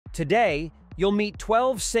Today, you'll meet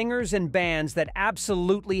 12 singers and bands that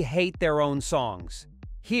absolutely hate their own songs.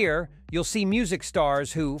 Here, you'll see music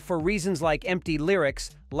stars who, for reasons like empty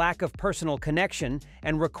lyrics, lack of personal connection,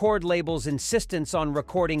 and record labels' insistence on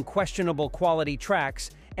recording questionable quality tracks,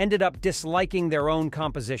 ended up disliking their own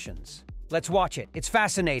compositions. Let's watch it. It's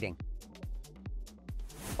fascinating.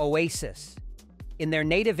 Oasis. In their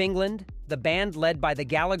native England, the band led by the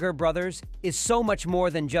Gallagher brothers is so much more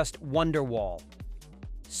than just Wonderwall.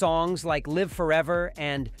 Songs like Live Forever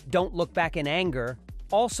and Don't Look Back in Anger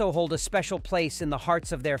also hold a special place in the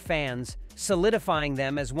hearts of their fans, solidifying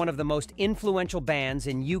them as one of the most influential bands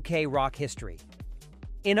in UK rock history.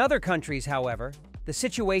 In other countries, however, the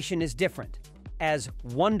situation is different, as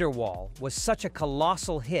Wonderwall was such a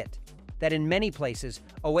colossal hit that in many places,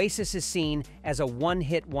 Oasis is seen as a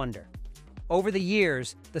one-hit wonder. Over the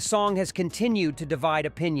years, the song has continued to divide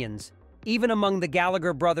opinions, even among the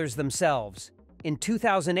Gallagher brothers themselves. In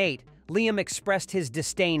 2008, Liam expressed his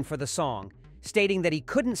disdain for the song, stating that he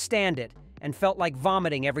couldn't stand it and felt like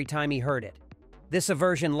vomiting every time he heard it. This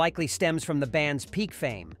aversion likely stems from the band's peak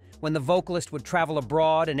fame, when the vocalist would travel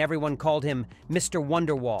abroad and everyone called him Mr.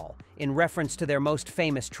 Wonderwall, in reference to their most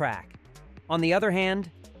famous track. On the other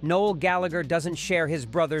hand, Noel Gallagher doesn't share his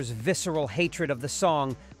brother's visceral hatred of the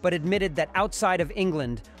song, but admitted that outside of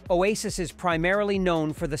England, Oasis is primarily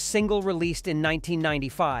known for the single released in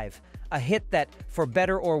 1995, a hit that, for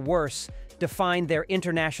better or worse, defined their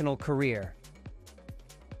international career.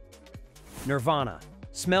 Nirvana.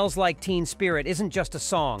 Smells Like Teen Spirit isn't just a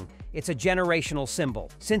song, it's a generational symbol.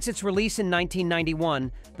 Since its release in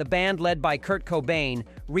 1991, the band led by Kurt Cobain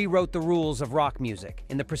rewrote the rules of rock music.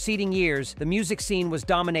 In the preceding years, the music scene was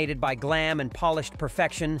dominated by glam and polished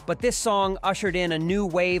perfection, but this song ushered in a new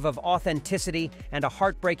wave of authenticity and a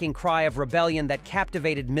heartbreaking cry of rebellion that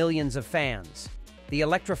captivated millions of fans. The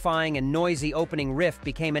electrifying and noisy opening riff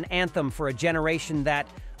became an anthem for a generation that,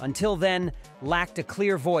 until then, lacked a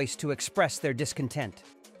clear voice to express their discontent.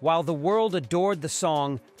 While the world adored the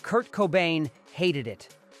song, Kurt Cobain hated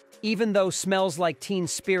it. Even though Smells Like Teen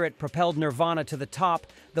Spirit propelled Nirvana to the top,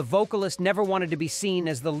 the vocalist never wanted to be seen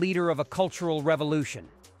as the leader of a cultural revolution.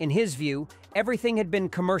 In his view, everything had been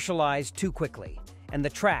commercialized too quickly, and the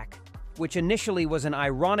track, which initially was an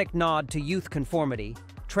ironic nod to youth conformity,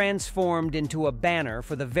 transformed into a banner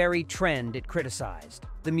for the very trend it criticized.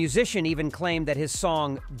 The musician even claimed that his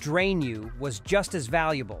song, Drain You, was just as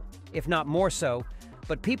valuable, if not more so,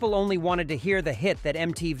 but people only wanted to hear the hit that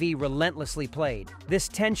MTV relentlessly played. This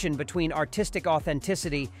tension between artistic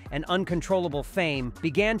authenticity and uncontrollable fame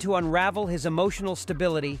began to unravel his emotional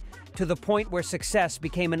stability to the point where success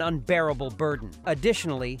became an unbearable burden.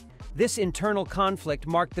 Additionally, this internal conflict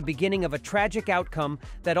marked the beginning of a tragic outcome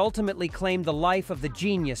that ultimately claimed the life of the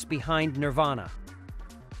genius behind Nirvana.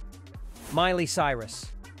 Miley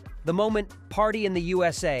Cyrus. The moment Party in the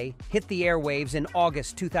USA hit the airwaves in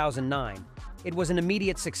August 2009, it was an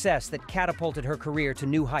immediate success that catapulted her career to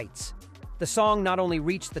new heights. The song not only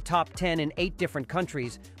reached the top 10 in 8 different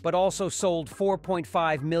countries, but also sold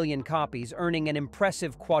 4.5 million copies, earning an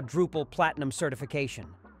impressive quadruple platinum certification.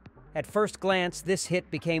 At first glance, this hit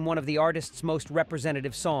became one of the artist's most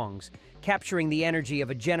representative songs, capturing the energy of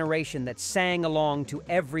a generation that sang along to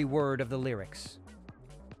every word of the lyrics.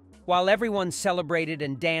 While everyone celebrated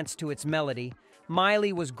and danced to its melody,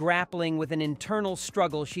 Miley was grappling with an internal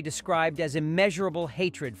struggle she described as immeasurable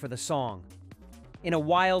hatred for the song. In a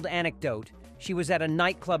wild anecdote, she was at a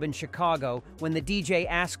nightclub in Chicago when the DJ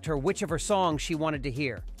asked her which of her songs she wanted to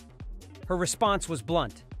hear. Her response was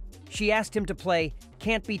blunt. She asked him to play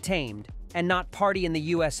Can't Be Tamed and not Party in the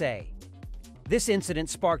USA. This incident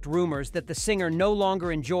sparked rumors that the singer no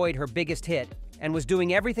longer enjoyed her biggest hit and was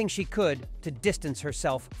doing everything she could to distance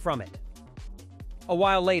herself from it. A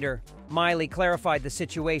while later, Miley clarified the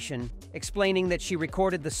situation, explaining that she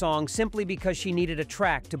recorded the song simply because she needed a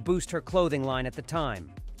track to boost her clothing line at the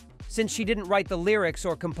time. Since she didn't write the lyrics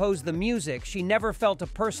or compose the music, she never felt a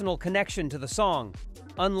personal connection to the song,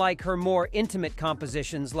 unlike her more intimate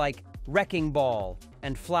compositions like Wrecking Ball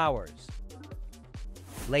and Flowers.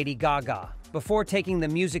 Lady Gaga. Before taking the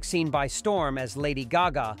music scene by storm as Lady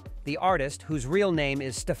Gaga, the artist, whose real name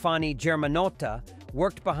is Stefani Germanotta,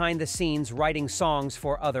 worked behind the scenes writing songs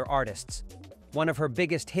for other artists. One of her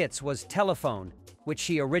biggest hits was Telephone, which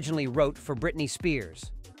she originally wrote for Britney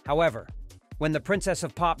Spears. However, when the Princess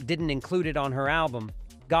of Pop didn't include it on her album,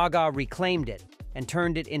 Gaga reclaimed it and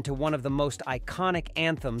turned it into one of the most iconic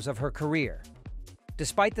anthems of her career.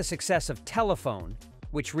 Despite the success of Telephone,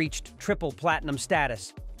 which reached triple platinum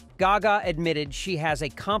status, Gaga admitted she has a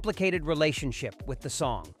complicated relationship with the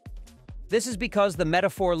song. This is because the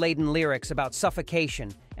metaphor-laden lyrics about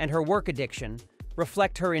suffocation and her work addiction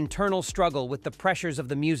reflect her internal struggle with the pressures of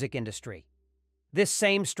the music industry. This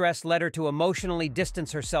same stress led her to emotionally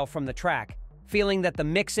distance herself from the track, feeling that the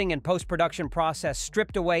mixing and post-production process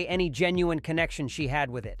stripped away any genuine connection she had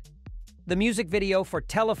with it. The music video for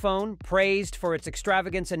Telephone, praised for its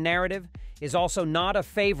extravagance and narrative, is also not a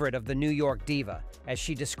favorite of the New York diva, as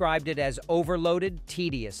she described it as overloaded,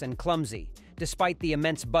 tedious, and clumsy, despite the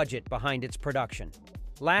immense budget behind its production.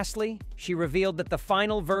 Lastly, she revealed that the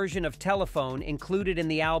final version of Telephone included in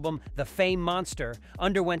the album The Fame Monster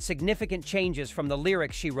underwent significant changes from the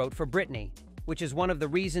lyrics she wrote for Britney, which is one of the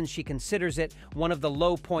reasons she considers it one of the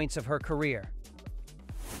low points of her career.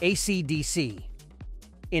 AC/DC.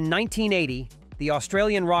 In 1980, the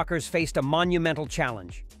Australian rockers faced a monumental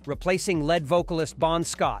challenge, replacing lead vocalist Bon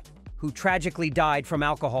Scott, who tragically died from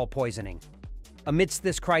alcohol poisoning. Amidst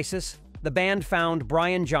this crisis, the band found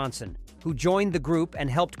Brian Johnson, who joined the group and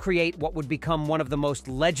helped create what would become one of the most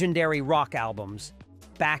legendary rock albums,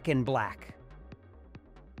 Back in Black.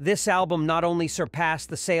 This album not only surpassed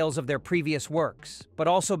the sales of their previous works, but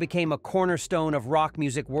also became a cornerstone of rock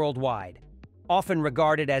music worldwide, often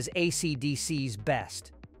regarded as AC/DC's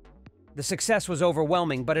best. The success was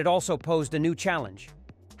overwhelming, but it also posed a new challenge: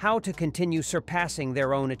 how to continue surpassing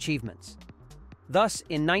their own achievements. Thus,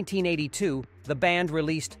 in 1982, the band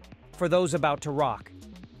released For Those About to Rock,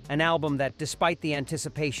 an album that, despite the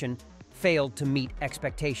anticipation, failed to meet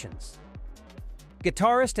expectations.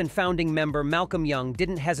 Guitarist and founding member Malcolm Young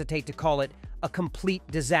didn't hesitate to call it a complete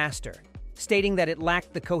disaster, stating that it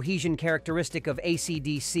lacked the cohesion characteristic of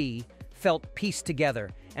AC/DC, felt pieced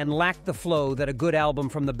together, and lacked the flow that a good album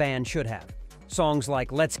from the band should have. Songs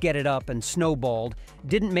like Let's Get It Up and Snowballed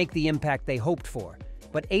didn't make the impact they hoped for,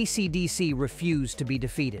 but AC/DC refused to be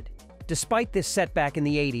defeated. Despite this setback in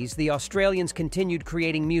the 80s, the Australians continued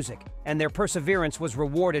creating music, and their perseverance was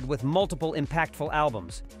rewarded with multiple impactful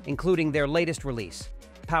albums, including their latest release,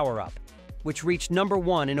 Power Up, which reached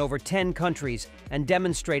 #1 in over 10 countries and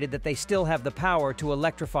demonstrated that they still have the power to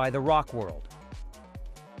electrify the rock world.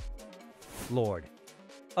 Lorde.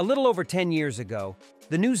 A little over 10 years ago,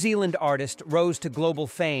 the New Zealand artist rose to global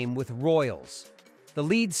fame with Royals, the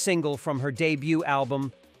lead single from her debut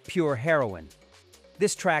album, Pure Heroine.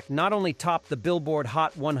 This track not only topped the Billboard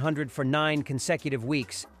Hot 100 for 9 consecutive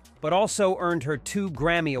weeks, but also earned her 2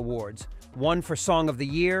 Grammy Awards, one for Song of the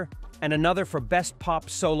Year and another for Best Pop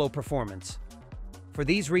Solo Performance. For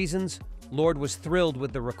these reasons, Lorde was thrilled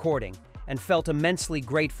with the recording and felt immensely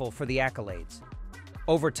grateful for the accolades.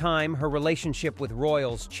 Over time, her relationship with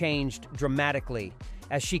Royals changed dramatically,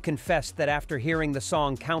 as she confessed that after hearing the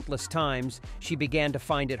song countless times, she began to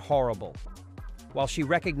find it horrible. While she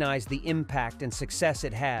recognized the impact and success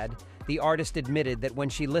it had, the artist admitted that when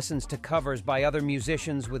she listens to covers by other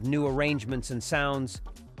musicians with new arrangements and sounds,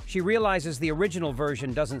 she realizes the original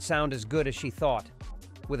version doesn't sound as good as she thought.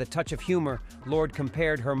 With a touch of humor, Lorde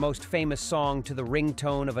compared her most famous song to the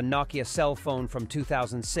ringtone of a Nokia cell phone from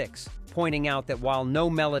 2006, pointing out that while no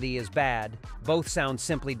melody is bad, both sound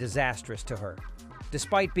simply disastrous to her.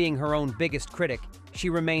 Despite being her own biggest critic, she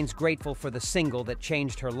remains grateful for the single that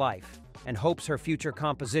changed her life, and hopes her future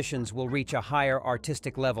compositions will reach a higher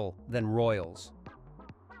artistic level than Royals.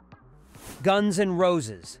 Guns N'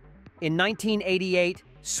 Roses. In 1988,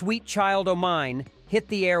 Sweet Child O' Mine hit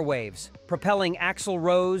the airwaves, propelling Axl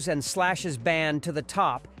Rose and Slash's band to the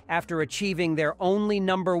top after achieving their only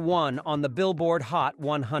 #1 on the Billboard Hot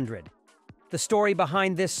 100. The story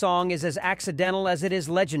behind this song is as accidental as it is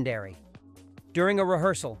legendary. During a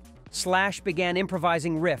rehearsal, Slash began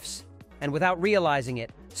improvising riffs, and without realizing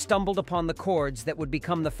it, stumbled upon the chords that would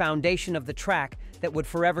become the foundation of the track that would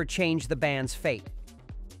forever change the band's fate.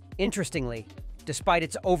 Interestingly, despite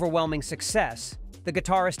its overwhelming success, the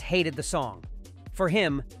guitarist hated the song. For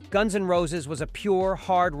him, Guns N' Roses was a pure,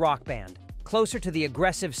 hard rock band, closer to the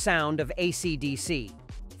aggressive sound of AC/DC.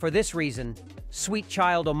 For this reason, Sweet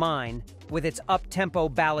Child O' Mine, with its up-tempo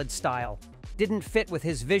ballad style, didn't fit with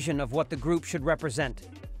his vision of what the group should represent.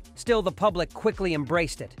 Still, the public quickly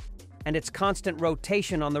embraced it, and its constant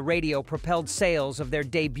rotation on the radio propelled sales of their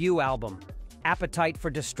debut album, Appetite for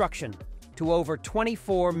Destruction, to over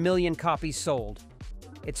 24 million copies sold.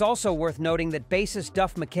 It's also worth noting that bassist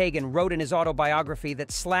Duff McKagan wrote in his autobiography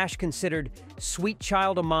that Slash considered Sweet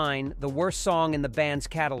Child O' Mine the worst song in the band's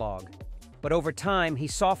catalog. But over time, he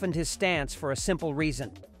softened his stance for a simple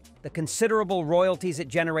reason: the considerable royalties it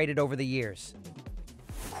generated over the years.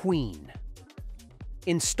 Queen.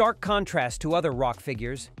 In stark contrast to other rock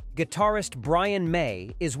figures, guitarist Brian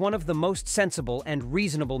May is one of the most sensible and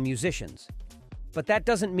reasonable musicians. But that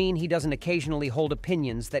doesn't mean he doesn't occasionally hold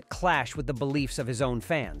opinions that clash with the beliefs of his own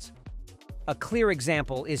fans. A clear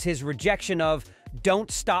example is his rejection of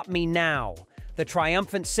 "Don't Stop Me Now," the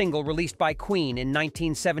triumphant single released by Queen in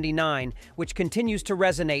 1979, which continues to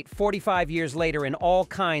resonate 45 years later in all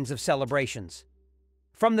kinds of celebrations.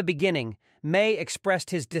 From the beginning, May expressed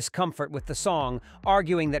his discomfort with the song,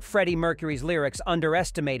 arguing that Freddie Mercury's lyrics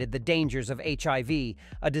underestimated the dangers of HIV,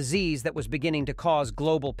 a disease that was beginning to cause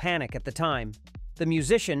global panic at the time. The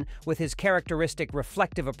musician, with his characteristic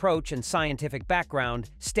reflective approach and scientific background,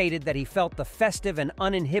 stated that he felt the festive and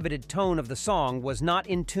uninhibited tone of the song was not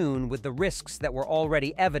in tune with the risks that were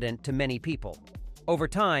already evident to many people. Over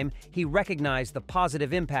time, he recognized the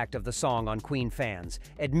positive impact of the song on Queen fans,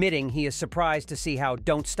 admitting he is surprised to see how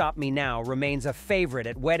 "Don't Stop Me Now" remains a favorite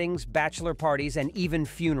at weddings, bachelor parties, and even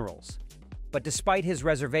funerals. But despite his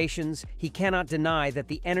reservations, he cannot deny that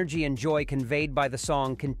the energy and joy conveyed by the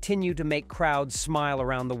song continue to make crowds smile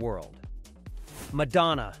around the world.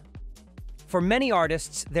 Madonna. For many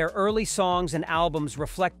artists, their early songs and albums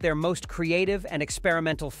reflect their most creative and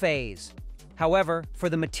experimental phase. However, for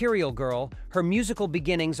the Material Girl, her musical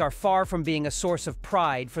beginnings are far from being a source of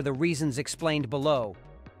pride for the reasons explained below.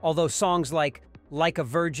 Although songs like a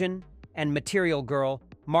Virgin and Material Girl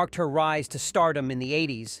marked her rise to stardom in the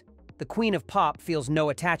 80s, the Queen of Pop feels no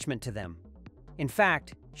attachment to them. In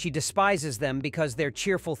fact, she despises them because their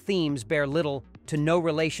cheerful themes bear little to no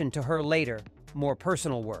relation to her later, more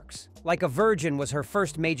personal works. Like a Virgin was her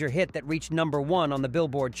first major hit that reached #1 on the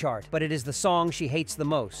Billboard chart, but it is the song she hates the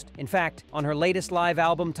most. In fact, on her latest live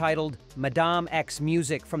album titled Madame X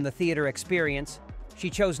Music from the Theater Experience, she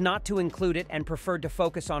chose not to include it and preferred to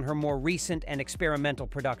focus on her more recent and experimental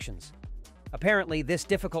productions. Apparently, this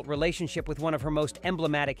difficult relationship with one of her most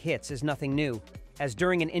emblematic hits is nothing new, as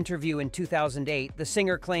during an interview in 2008, the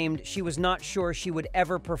singer claimed she was not sure she would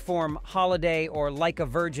ever perform Holiday or Like a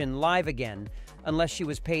Virgin live again unless she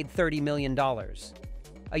was paid $30 million.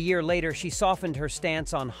 A year later, she softened her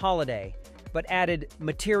stance on Holiday, but added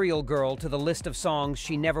Material Girl to the list of songs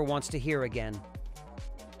she never wants to hear again.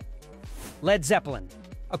 Led Zeppelin.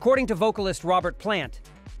 According to vocalist Robert Plant,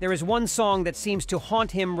 there is one song that seems to haunt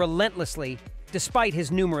him relentlessly, despite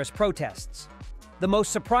his numerous protests. The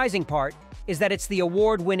most surprising part is that it's the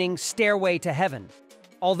award-winning Stairway to Heaven.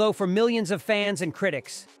 Although for millions of fans and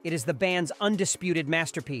critics, it is the band's undisputed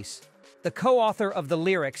masterpiece, the co-author of the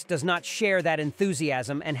lyrics does not share that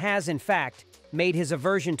enthusiasm and has, in fact, made his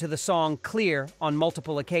aversion to the song clear on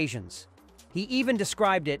multiple occasions. He even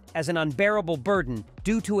described it as an unbearable burden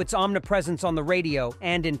due to its omnipresence on the radio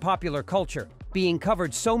and in popular culture, being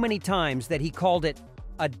covered so many times that he called it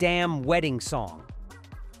a damn wedding song.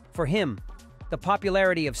 For him, the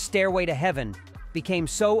popularity of Stairway to Heaven became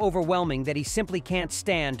so overwhelming that he simply can't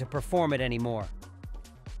stand to perform it anymore.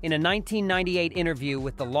 In a 1998 interview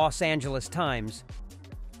with the Los Angeles Times,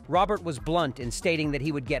 Robert was blunt in stating that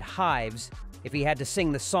he would get hives if he had to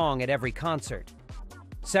sing the song at every concert.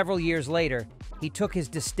 Several years later, he took his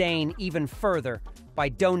disdain even further by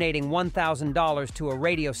donating $1,000 to a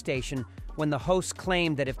radio station when the hosts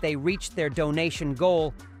claimed that if they reached their donation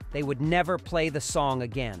goal, they would never play the song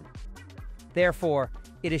again. Therefore,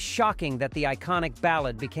 it is shocking that the iconic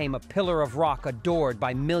ballad became a pillar of rock adored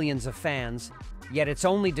by millions of fans, yet its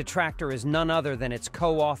only detractor is none other than its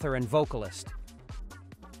co-author and vocalist.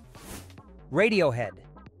 Radiohead.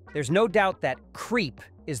 There's no doubt that Creep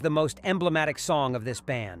is the most emblematic song of this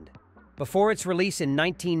band. Before its release in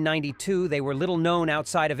 1992, they were little known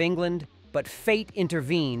outside of England, but fate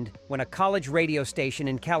intervened when a college radio station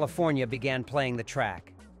in California began playing the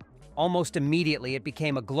track. Almost immediately, it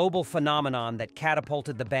became a global phenomenon that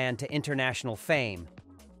catapulted the band to international fame.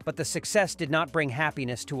 But the success did not bring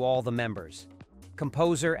happiness to all the members.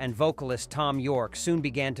 Composer and vocalist Tom York soon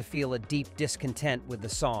began to feel a deep discontent with the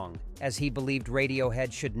song, as he believed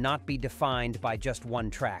Radiohead should not be defined by just one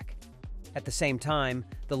track. At the same time,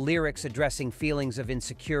 the lyrics addressing feelings of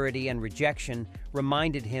insecurity and rejection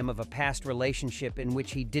reminded him of a past relationship in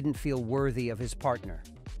which he didn't feel worthy of his partner.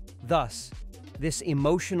 Thus, this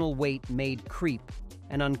emotional weight made Creep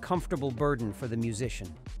an uncomfortable burden for the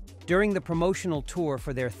musician. During the promotional tour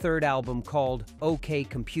for their third album called OK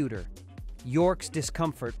Computer, York's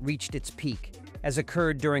discomfort reached its peak, as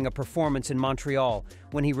occurred during a performance in Montreal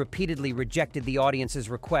when he repeatedly rejected the audience's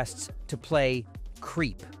requests to play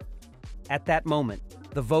Creep. At that moment,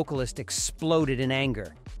 the vocalist exploded in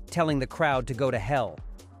anger, telling the crowd to go to hell,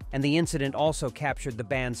 and the incident also captured the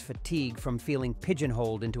band's fatigue from feeling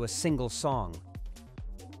pigeonholed into a single song.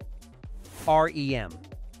 REM.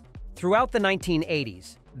 Throughout the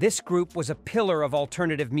 1980s, this group was a pillar of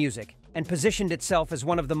alternative music and positioned itself as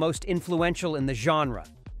one of the most influential in the genre,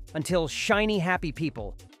 until Shiny Happy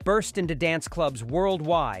People burst into dance clubs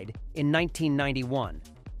worldwide in 1991.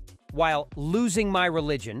 While Losing My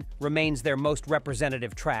Religion remains their most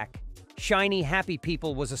representative track, Shiny Happy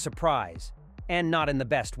People was a surprise, and not in the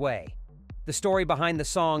best way. The story behind the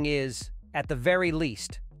song is, at the very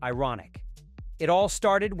least, ironic. It all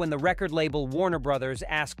started when the record label Warner Brothers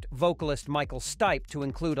asked vocalist Michael Stipe to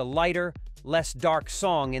include a lighter, less dark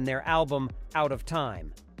song in their album Out of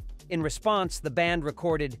Time. In response, the band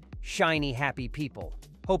recorded Shiny Happy People,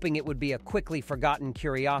 hoping it would be a quickly forgotten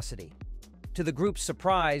curiosity. To the group's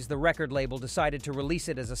surprise, the record label decided to release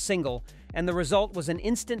it as a single, and the result was an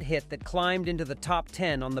instant hit that climbed into the top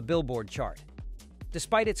 10 on the Billboard chart.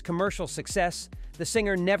 Despite its commercial success, the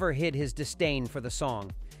singer never hid his disdain for the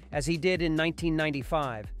song, as he did in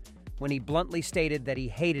 1995, when he bluntly stated that he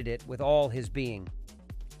hated it with all his being.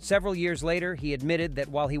 Several years later, he admitted that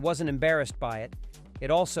while he wasn't embarrassed by it,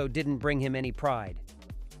 it also didn't bring him any pride.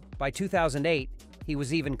 By 2008, he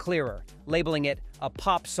was even clearer, labeling it a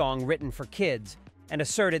pop song written for kids, and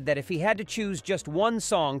asserted that if he had to choose just one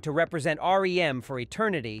song to represent REM for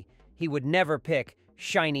eternity, he would never pick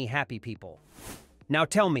Shiny Happy People. Now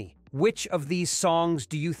tell me, which of these songs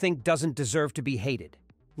do you think doesn't deserve to be hated?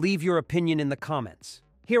 Leave your opinion in the comments.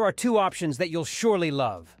 Here are two options that you'll surely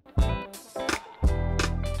love.